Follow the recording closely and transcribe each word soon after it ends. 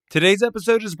Today's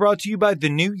episode is brought to you by the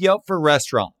new Yelp for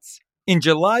Restaurants. In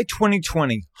July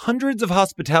 2020, hundreds of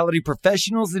hospitality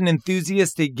professionals and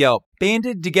enthusiasts at Yelp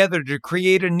banded together to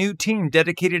create a new team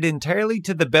dedicated entirely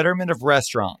to the betterment of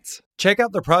restaurants. Check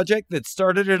out the project that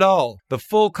started it all, the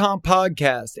Full Comp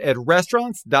Podcast, at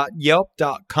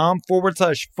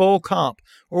restaurants.yelp.com/full comp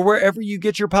or wherever you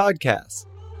get your podcasts.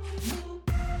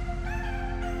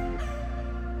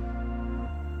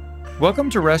 Welcome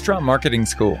to Restaurant Marketing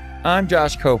School. I'm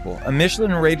Josh Kopel, a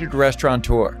Michelin-rated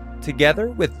restaurateur. Together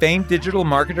with famed digital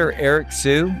marketer Eric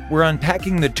Siu, we're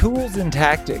unpacking the tools and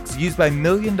tactics used by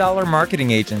million-dollar marketing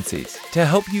agencies to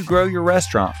help you grow your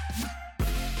restaurant.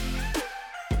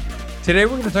 Today,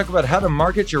 we're going to talk about how to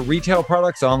market your retail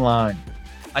products online.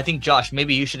 I think, Josh,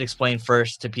 maybe you should explain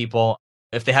first to people,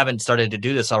 if they haven't started to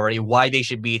do this already, why they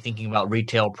should be thinking about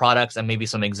retail products and maybe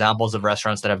some examples of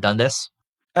restaurants that have done this.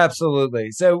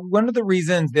 Absolutely. So one of the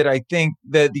reasons that I think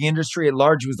that the industry at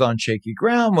large was on shaky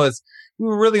ground was we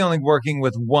were really only working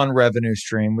with one revenue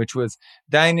stream, which was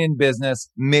dine-in business,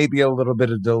 maybe a little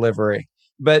bit of delivery.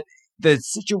 But the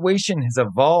situation has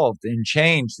evolved and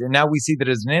changed. And now we see that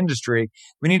as an industry,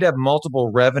 we need to have multiple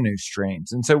revenue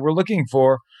streams. And so we're looking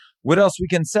for what else we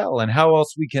can sell and how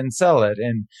else we can sell it.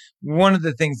 And one of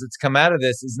the things that's come out of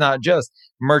this is not just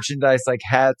merchandise like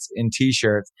hats and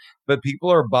t-shirts, but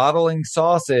people are bottling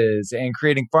sauces and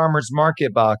creating farmers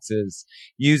market boxes,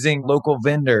 using local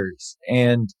vendors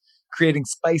and creating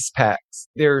spice packs.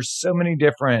 There are so many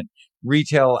different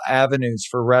retail avenues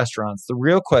for restaurants. The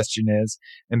real question is,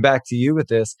 and back to you with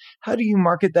this, how do you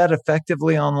market that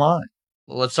effectively online?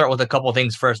 Well, let's start with a couple of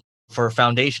things first. For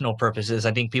foundational purposes,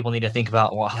 I think people need to think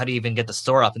about, well, how do you even get the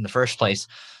store up in the first place?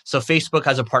 So Facebook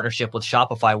has a partnership with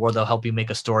Shopify where they'll help you make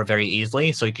a store very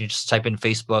easily. So you can just type in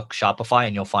Facebook Shopify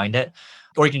and you'll find it.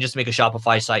 Or you can just make a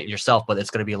Shopify site yourself, but it's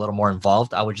going to be a little more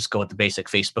involved. I would just go with the basic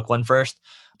Facebook one first.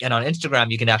 And on Instagram,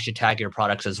 you can actually tag your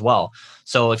products as well.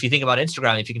 So if you think about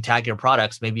Instagram, if you can tag your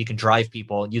products, maybe you can drive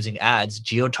people using ads,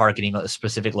 geo-targeting a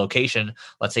specific location,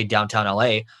 let's say downtown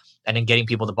LA, and then getting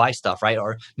people to buy stuff, right?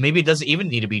 Or maybe it doesn't even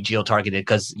need to be geo-targeted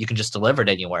because you can just deliver it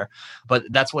anywhere. But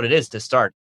that's what it is to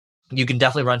start. You can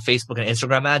definitely run Facebook and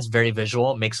Instagram ads, very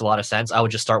visual, makes a lot of sense. I would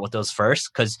just start with those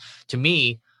first because to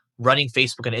me, running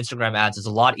Facebook and Instagram ads is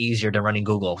a lot easier than running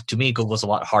Google. To me, Google's a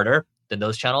lot harder than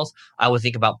those channels. I would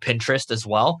think about Pinterest as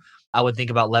well. I would think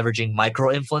about leveraging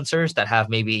micro-influencers that have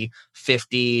maybe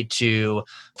 50 to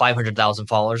 500,000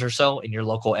 followers or so in your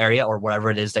local area or wherever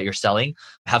it is that you're selling.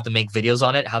 Have them make videos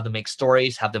on it, have them make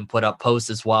stories, have them put up posts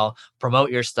as well,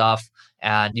 promote your stuff,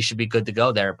 and you should be good to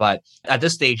go there. But at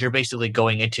this stage, you're basically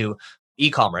going into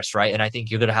e-commerce, right? And I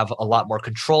think you're going to have a lot more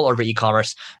control over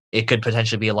e-commerce. It could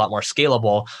potentially be a lot more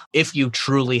scalable if you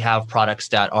truly have products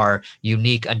that are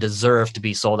unique and deserve to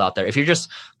be sold out there. If you're just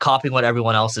copying what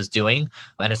everyone else is doing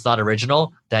and it's not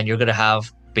original, then you're going to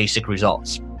have basic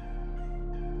results.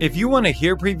 If you want to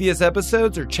hear previous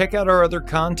episodes or check out our other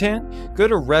content, go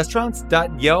to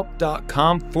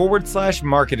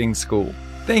restaurants.yelp.com/marketing school.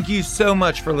 Thank you so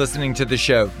much for listening to the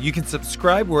show. You can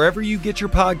subscribe wherever you get your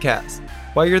podcasts.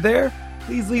 While you're there,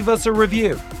 please leave us a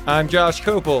review. I'm Josh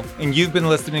Kopel, and you've been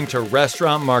listening to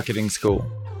Restaurant Marketing School.